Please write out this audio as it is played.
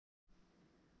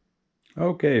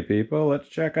Okay, people, let's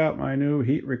check out my new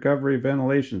heat recovery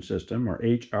ventilation system, or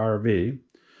HRV.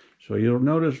 So you'll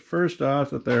notice first off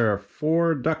that there are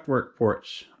 4 ductwork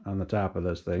ports on the top of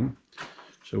this thing.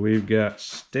 So we've got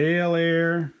stale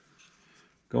air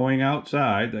going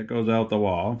outside, that goes out the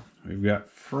wall. We've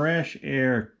got fresh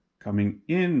air coming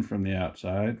in from the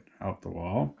outside, out the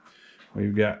wall.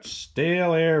 We've got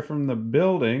stale air from the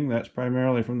building, that's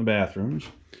primarily from the bathrooms.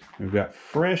 We've got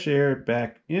fresh air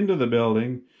back into the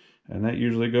building, and that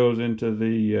usually goes into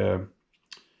the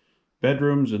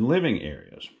bedrooms and living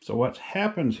areas. So what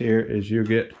happens here is you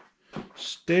get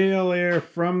stale air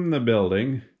from the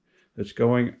building that's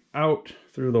going out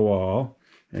through the wall,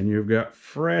 and you've got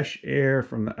fresh air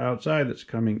from the outside that's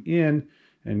coming in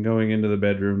and going into the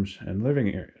bedrooms and living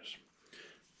areas.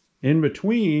 In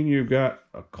between, you've got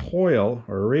a coil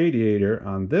or a radiator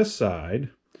on this side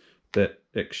that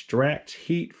extracts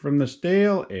heat from the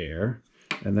stale air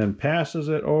and then passes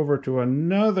it over to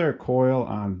another coil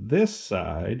on this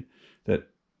side that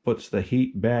puts the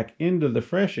heat back into the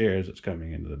fresh air as it's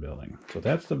coming into the building. So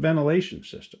that's the ventilation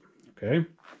system, okay?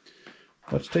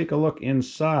 Let's take a look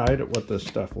inside at what this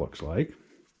stuff looks like.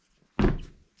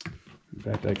 In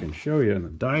fact, I can show you in the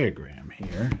diagram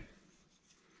here.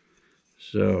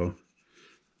 So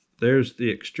there's the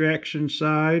extraction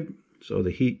side. So the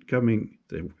heat coming,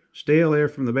 the stale air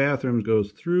from the bathrooms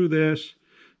goes through this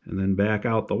and then back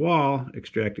out the wall,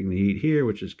 extracting the heat here,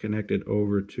 which is connected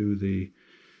over to the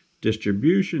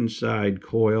distribution side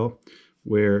coil,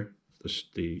 where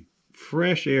the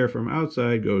fresh air from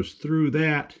outside goes through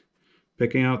that,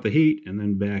 picking out the heat, and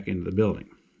then back into the building.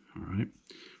 All right.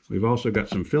 We've also got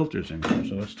some filters in here,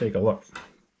 so let's take a look.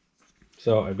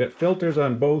 So I've got filters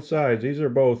on both sides. These are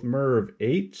both MERV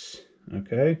 8s,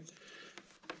 okay?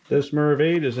 This MERV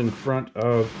 8 is in front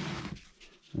of,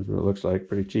 that's what it looks like,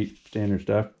 pretty cheap standard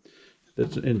stuff.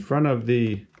 That's in front of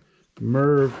the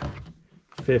MERV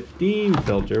 15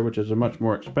 filter, which is a much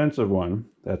more expensive one.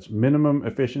 That's minimum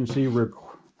efficiency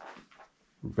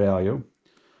value.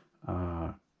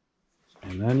 And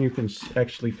then you can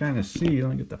actually kind of see,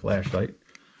 let me get the flashlight.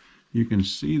 You can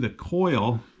see the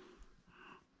coil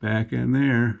back in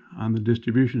there on the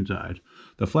distribution side.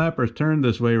 The flapper's turned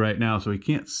this way right now, so we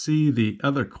can't see the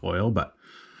other coil, but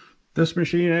this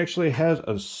machine actually has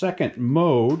a second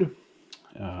mode.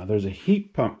 There's a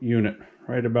heat pump unit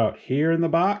right about here in the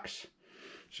box.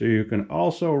 So you can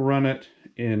also run it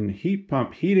in heat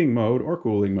pump heating mode or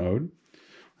cooling mode,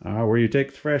 where you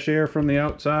take the fresh air from the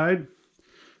outside,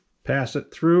 pass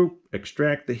it through,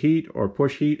 extract the heat or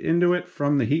push heat into it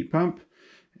from the heat pump,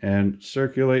 and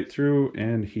circulate through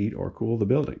and heat or cool the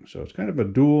building. So it's kind of a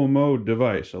dual mode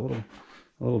device, a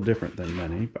little different than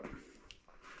many. But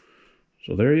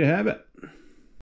so there you have it.